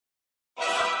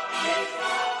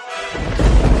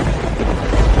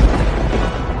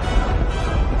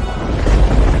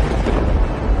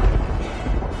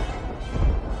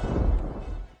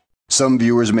Some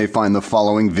viewers may find the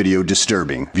following video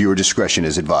disturbing. Viewer discretion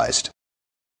is advised.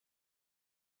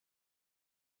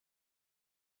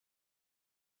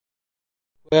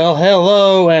 Well,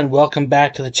 hello and welcome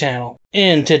back to the channel.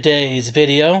 In today's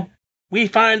video, we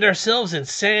find ourselves in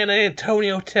San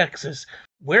Antonio, Texas,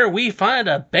 where we find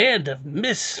a band of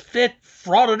misfit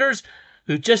frauditors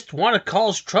who just want to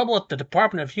cause trouble at the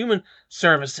Department of Human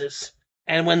Services.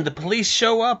 And when the police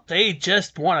show up, they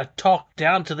just want to talk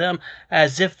down to them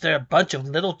as if they're a bunch of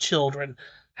little children.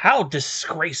 How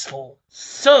disgraceful.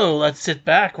 So let's sit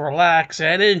back, relax,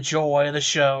 and enjoy the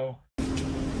show.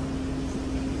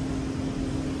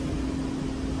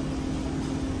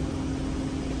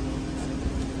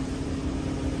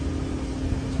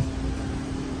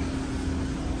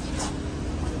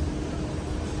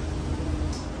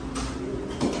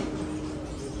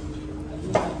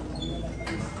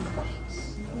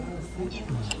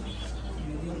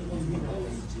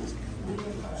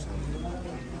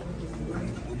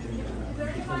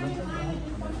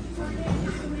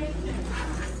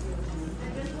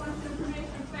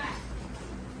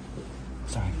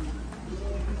 Sorry.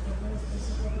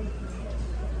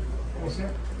 Hey,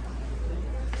 sir.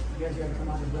 You guys gotta come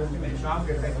out and do it. I'm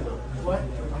good, thank you. What?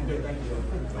 I'm good, thank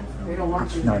you. They don't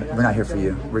want you. No, we're not here for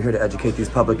you. We're here to educate these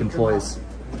public employees.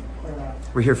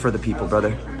 We're here for the people,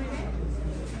 brother.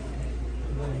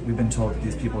 We've been told that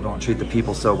these people don't treat the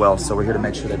people so well, so we're here to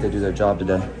make sure that they do their job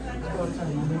today. I'm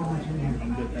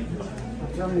good, thank you.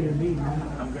 I'm telling you to leave,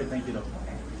 man. I'm good, thank you.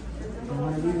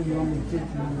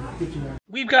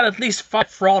 We've got at least 5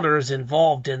 frauditors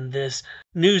involved in this.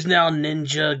 News Now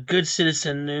Ninja, Good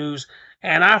Citizen News,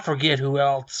 and I forget who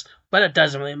else, but it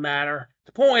doesn't really matter.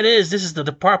 The point is, this is the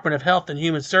Department of Health and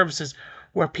Human Services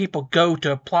where people go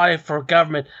to apply for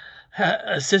government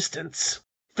assistance.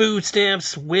 Food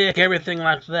stamps, WIC, everything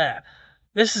like that.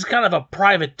 This is kind of a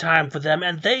private time for them,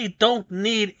 and they don't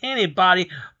need anybody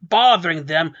bothering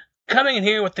them coming in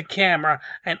here with the camera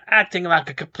and acting like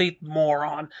a complete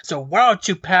moron. So why don't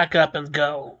you pack up and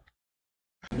go?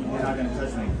 You're not gonna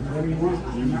touch me.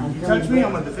 You touch me,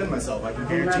 I'm gonna defend myself. I can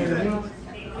guarantee that.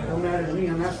 Don't matter to me.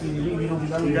 I'm asking you to leave. You don't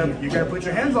belong here. You gotta put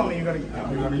your hands on me. You gotta.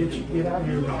 We're gonna get you. Get out of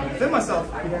here. Defend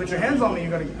myself. Put your hands on me. You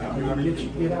gotta. We're gonna get you.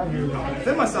 Get out of here.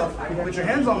 Defend myself. Put your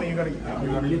hands on me. You gotta. We're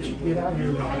gonna get you. Get out of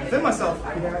here. Defend myself.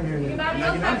 Get out of here. Anybody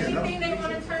else have anything they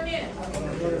want to turn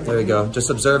in? There we go.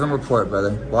 Just observe and report,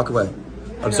 brother. Walk away.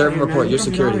 Observe and report. Your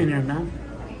security.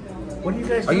 What are you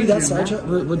guys Are you doing that here, man?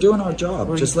 sergeant? We're doing our job.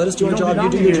 Well, Just let us do our don't job. You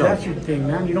belong do your here. job. That's your thing,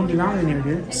 man. You don't belong in here,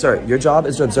 dude. Sir, your job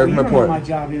is to observe and You don't know what report. my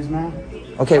job is, man.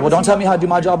 Okay, well, don't tell me how to do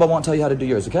my job. I won't tell you how to do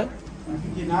yours, okay?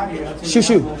 Get out of here. Shoo,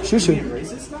 shoo. Shoo, shoo.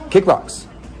 Kick rocks.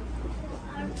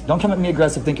 Don't come at me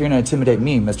aggressive. Think you're going to intimidate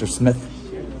me, Mr. Smith.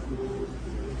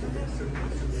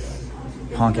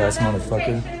 Punk-ass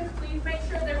motherfucker. Please make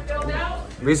sure they're filled out.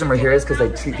 The reason we're here is because they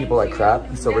treat people like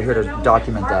crap, so we're here to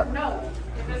document that. No,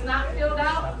 if it's not filled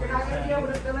out, you're not going to be able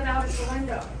to fill it out at the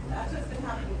window. That's what's going to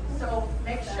happen. So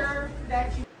make sure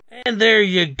that you... And there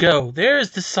you go.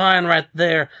 There's the sign right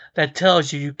there that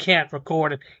tells you can't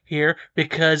record it here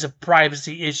because of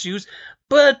privacy issues.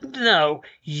 But no,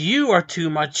 you are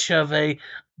too much of a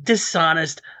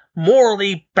dishonest,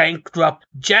 morally bankrupt,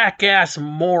 jackass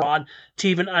moron to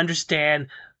even understand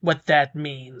what that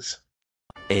means.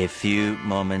 A few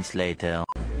moments later.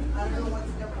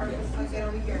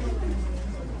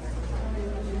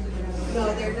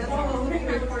 No, there doesn't be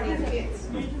recording kids.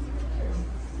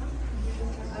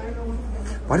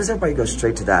 Why does everybody go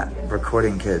straight to that?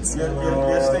 Recording kids.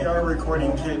 Yes, they are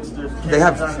recording kids. There's They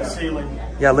have- cameras on the ceiling.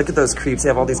 Yeah, look at those creeps. They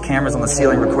have all these cameras on the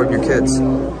ceiling recording your kids.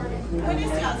 What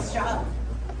is y'all's job?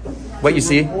 What you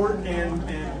see? Report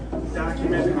and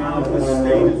document how the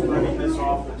state is running this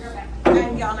office.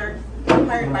 And y'all are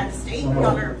hired by the state?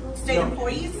 Y'all are state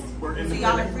employees? We're So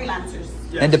y'all are freelancers?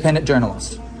 Yes. Independent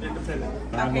journalist. Independent.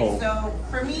 Okay, so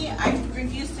for me, I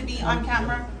refuse to be on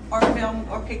camera or filmed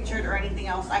or pictured or anything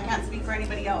else. I can't speak for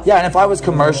anybody else. Yeah, and if I was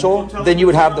commercial, then you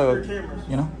would have the,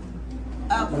 you know?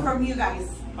 From you guys.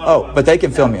 Oh, but they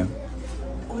can film you.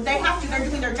 They have to, they're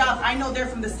doing their job. I know they're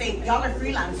from the state. Y'all are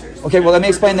freelancers. Okay, well, let me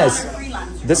explain Y'all this. are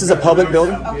freelancers. This is a public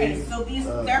building. Okay, so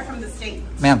they're from the state.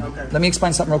 Ma'am, let me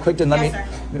explain something real quick, then let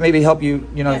Yes, me maybe help you,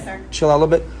 Yes, sir. chill out a little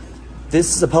bit.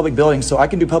 This is a public building, so I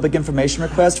can do public information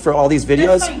requests for all these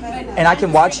videos, That's fine, but and I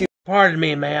can watch you. Pardon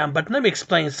me, ma'am, but let me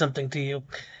explain something to you.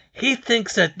 He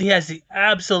thinks that he has the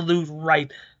absolute right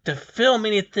to film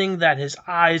anything that his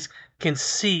eyes can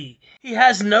see. He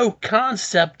has no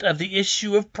concept of the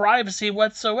issue of privacy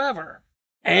whatsoever.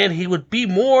 And he would be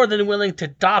more than willing to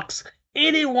dox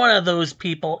any one of those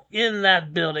people in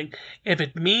that building if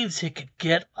it means he could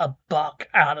get a buck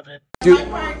out of it. Dude,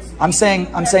 I'm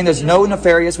saying there's no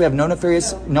nefarious, we have no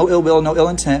nefarious, no ill will, no ill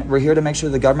intent. We're here to make sure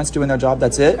the government's doing their job,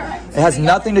 that's it. It has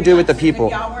nothing to do with the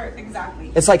people.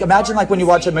 It's like, imagine like when you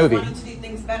watch a movie.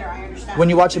 When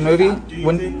you watch a movie, Do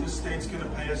you think the state's going to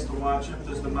pay us to watch it?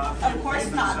 Does the mafia? Of course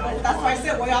not, but that's why I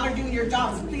said, well, y'all are doing your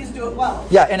jobs, please do it well.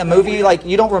 yeah, in a movie, like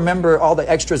you don't remember all the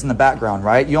extras in the background,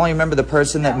 right? You only remember the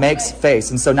person that makes face.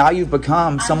 And so now you've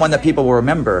become someone that people will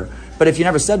remember. But if you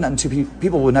never said nothing to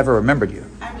people, will never remember you.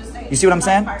 You see what I'm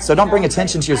saying? So don't bring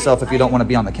attention to yourself if you don't want to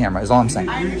be on the camera, is all I'm saying.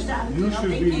 I understand. You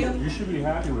should be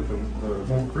happy with the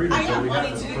freedom I that am we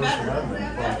wanting have. to do better,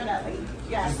 definitely.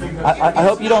 Yes. I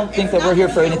hope you don't think that we're here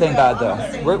for anything bad, though.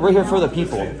 We're here for the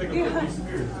people. But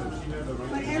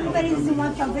everybody doesn't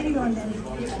want that video on them.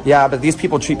 Yeah, but these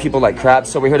people treat people like crap,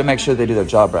 so we're here to make sure they do their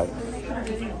job right.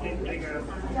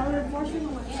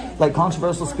 Like,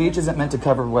 controversial speech isn't meant to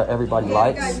cover what everybody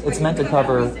likes. It's meant to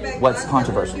cover what's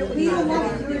controversial.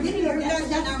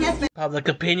 Public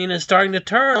opinion is starting to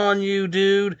turn on you,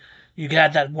 dude. You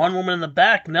got that one woman in the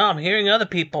back. Now I'm hearing other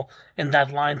people in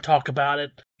that line talk about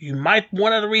it. You might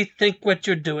want to rethink what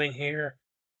you're doing here.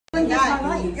 You're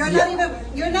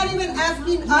not even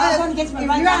asking us if you're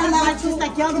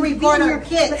allowed to report our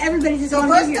kids. So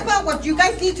first of all, what you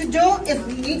guys need to do is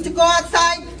you need to go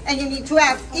outside and you need to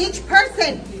ask each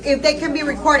person if they can be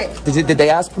recorded. Did they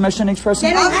ask permission, each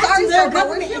person? I'm sorry, sir, but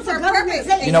we're here for a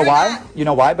purpose. You know why? You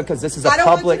know why? Because this is a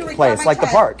public place, like the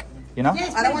park. You know?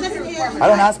 I don't want you to record I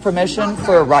don't ask permission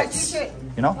for rights.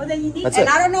 You know? That's And it.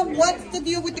 I don't know what's the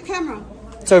deal with the camera.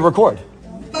 So record.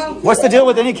 But What's the deal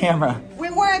with any camera?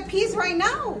 we're at peace right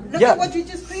now. Look Yeah. at what you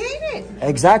just created.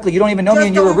 Exactly. You don't even know me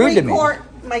and you were rude to me. Just don't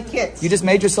record my kids. You just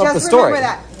made yourself the Just story. remember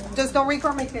that. Just don't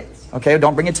record my kids. Okay,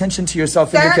 don't bring attention to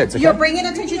yourself and your kids, okay? You're bringing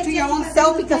attention to your own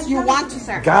self because you want to,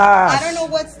 sir. Gosh. I don't know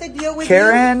what's the deal with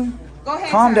Karen, you. Go ahead,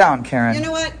 calm sir. down, Karen. You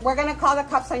know what? We're going to call the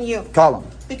cops on you. Call them.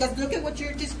 Because look at what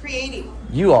you're just creating.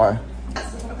 You are.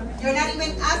 You're not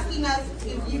even asking us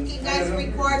if you can guys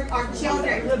record our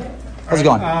children. How's it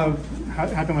going? How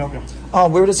can we help you?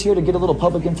 We're just here to get a little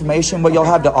public information, what y'all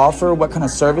have to offer, what kind of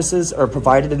services are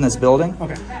provided in this building.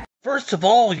 Okay. First of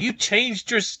all, you changed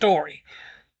your story.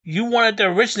 You wanted to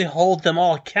originally hold them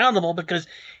all accountable because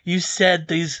you said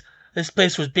this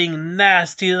place was being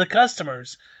nasty to the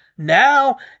customers.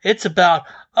 Now it's about,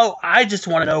 oh, I just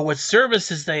want to know what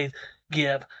services they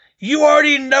give. You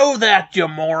already know that, you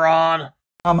moron.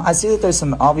 I see that there's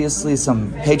obviously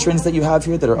some patrons that you have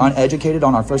here that are uneducated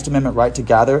on our First Amendment right to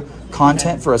gather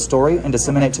content for a story and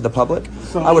disseminate to the public.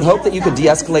 I would hope that you could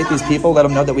de-escalate these people, let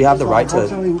them know that we have the right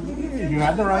to... You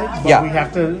have the right, but Yeah. we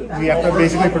have to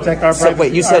basically protect our So privacy.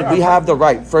 wait, you said we have the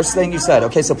right. First thing you said.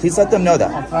 Okay, so please let them know I'll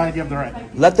that. try to give the right.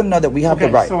 Let them know that we have Okay,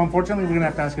 the right. so unfortunately, we're going to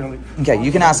have to ask you to leave. Okay,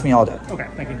 you can ask me all day. Okay,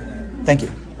 thank you. Thank you.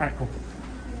 All right, cool.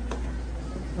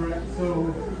 All right,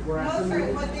 so we're No,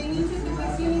 sir. What they need to do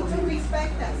is you need to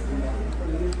respect us.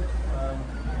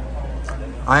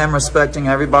 I am respecting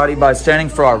everybody by standing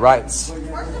for our rights.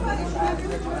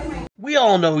 We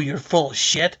all know you're full of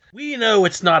shit. We know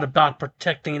it's not about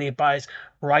protecting anybody's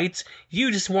rights.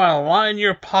 You just want to line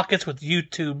your pockets with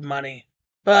YouTube money.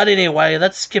 But anyway,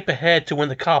 let's skip ahead to when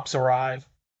the cops arrive.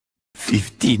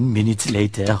 15 minutes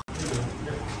later.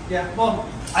 Yeah, well,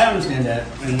 I understand that,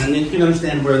 and then you can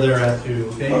understand where they're at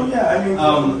too. Okay. Oh yeah, I mean,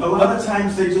 a lot of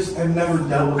times they just have never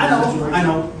dealt with. I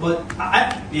know, but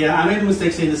I made a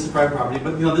mistake saying this is private property,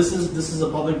 but you know this is a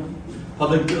public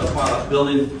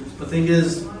building. The thing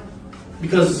is,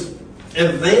 because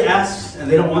if they ask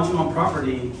and they don't want you on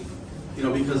property, you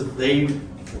know, because they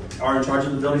are in charge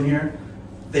of the building here,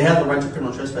 they have the right to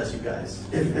criminal trespass you guys.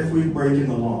 If we break in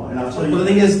the law, and I'll tell you.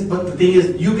 But the thing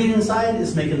is, you being inside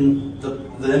is making the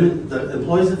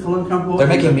employees that feel uncomfortable. They're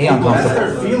making me uncomfortable.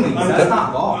 That's their feelings. That's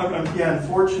not law. Yeah,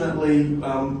 unfortunately,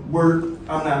 I'm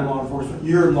not law enforcement.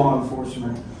 You're law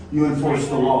enforcement. You enforce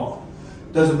the law.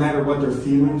 Doesn't matter what their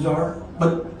feelings are.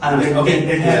 But I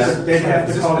understand. They have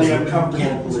to call the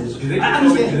uncomfortable police. Do they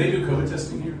do COVID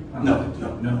testing here? No.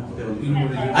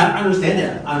 I understand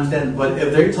that. I understand, but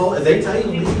if they tell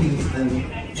you to leave, then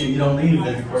you don't leave.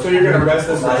 Then So you're going to arrest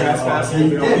us for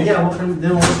trespassing? Okay,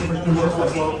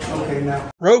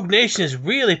 now. Rogue Nation is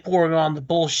really pouring on the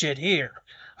bullshit here.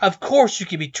 Of course you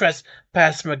can be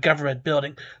trespassed from a government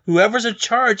building. Whoever's in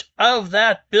charge of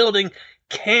that building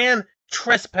can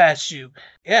trespass you.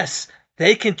 Yes,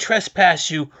 they can trespass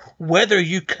you whether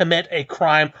you commit a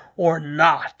crime or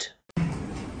not.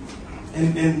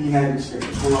 In the United States,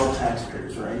 we're all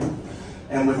taxpayers, right?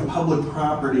 And with public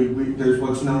property, there's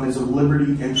what's known as a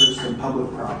liberty interest in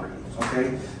public property,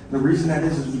 okay? The reason that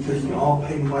is because we all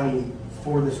pay money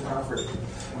for this property.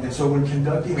 And so when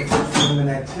conducting a First Amendment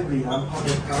activity on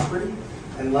public property,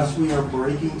 unless we are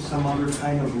breaking some other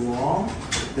kind of law,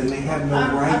 then they have no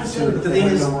right to.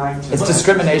 It's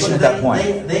discrimination at that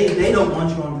point. They don't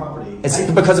want you on property. It's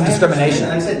because of discrimination.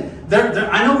 Like I said,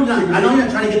 I know you're not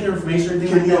trying to get their information or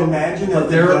anything. Can you imagine but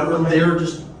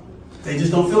they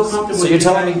just don't feel comfortable. So you're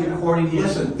telling me,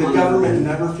 listen, the government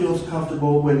never feels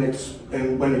comfortable when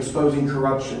exposing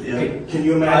corruption. Yeah. Can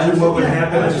you imagine what would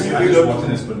happen if you just watching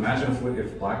this? But imagine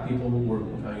if black people were,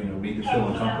 made you feel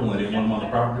uncomfortable and they didn't want them on the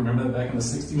property. Remember that back in the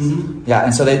 '60s? Mm-hmm. Yeah,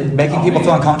 and so making people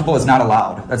feel uncomfortable is not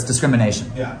allowed. That's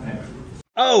discrimination. Yeah.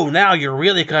 Oh, now you're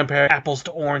really comparing apples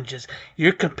to oranges.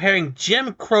 You're comparing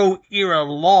Jim Crow era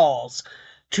laws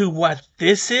to what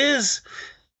this is.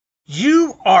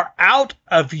 You are out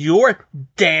of your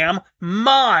damn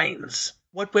minds.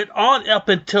 What went on up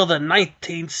until the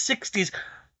 1960s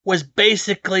was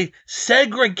basically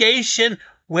segregation,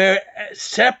 where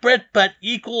separate but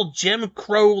equal Jim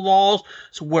Crow laws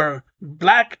where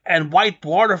black and white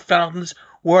water fountains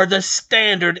were the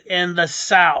standard in the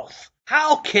South.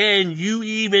 How can you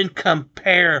even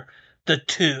compare the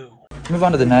two? Move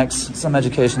on to the next. Some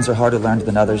educations are harder learned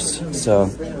than others, so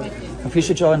I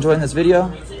appreciate y'all enjoying this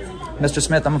video. Mr.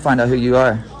 Smith, I'm gonna find out who you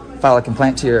are. File a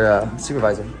complaint to your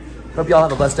supervisor. Hope y'all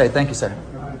have a blessed day. Thank you, sir.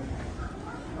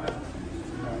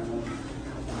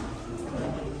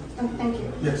 Oh, thank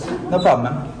you. Yes. No problem,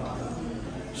 man.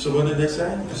 So what did they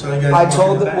say? I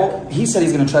told them, well, he said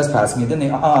he's gonna trespass me. Then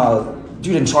the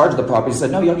dude in charge of the property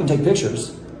said, no, y'all can take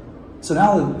pictures. So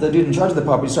now the dude in charge of the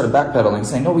property started backpedaling,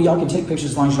 saying, no, well, y'all can take pictures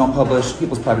as long as you don't publish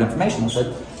people's private information. I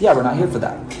said, yeah, we're not here for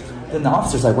that. Then the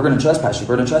officer's like, we're going to trespass you.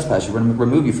 We're going to trespass you. We're going to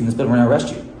remove you from this building. We're going to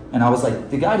arrest you. And I was like,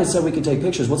 the guy just said we could take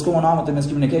pictures. What's going on with the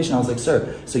miscommunication? I was like,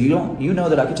 sir, so you know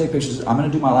that I could take pictures. I'm going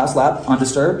to do my last lap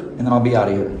undisturbed, and then I'll be out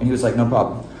of here. And he was like, no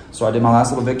problem. So I did my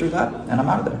last little victory lap, and I'm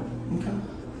out of there. Okay.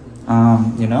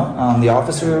 The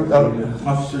officer...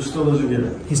 officer still doesn't get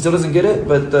it. He still doesn't get it,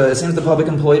 but it seems the public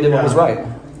employee did what was right.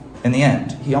 In the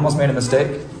end, he almost made a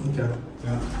mistake. Okay.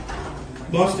 Yeah.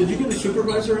 Boss, did you get a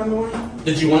supervisor on the way?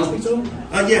 Did you want to speak to him?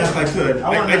 Yeah, if I could. I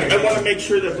want to make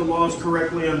sure that the law is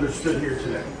correctly understood here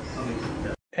today.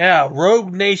 Yeah,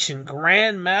 Rogue Nation,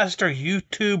 Grandmaster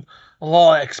YouTube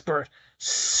law expert.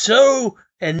 So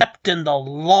inept in the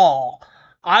law,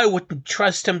 I wouldn't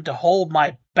trust him to hold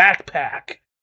my backpack.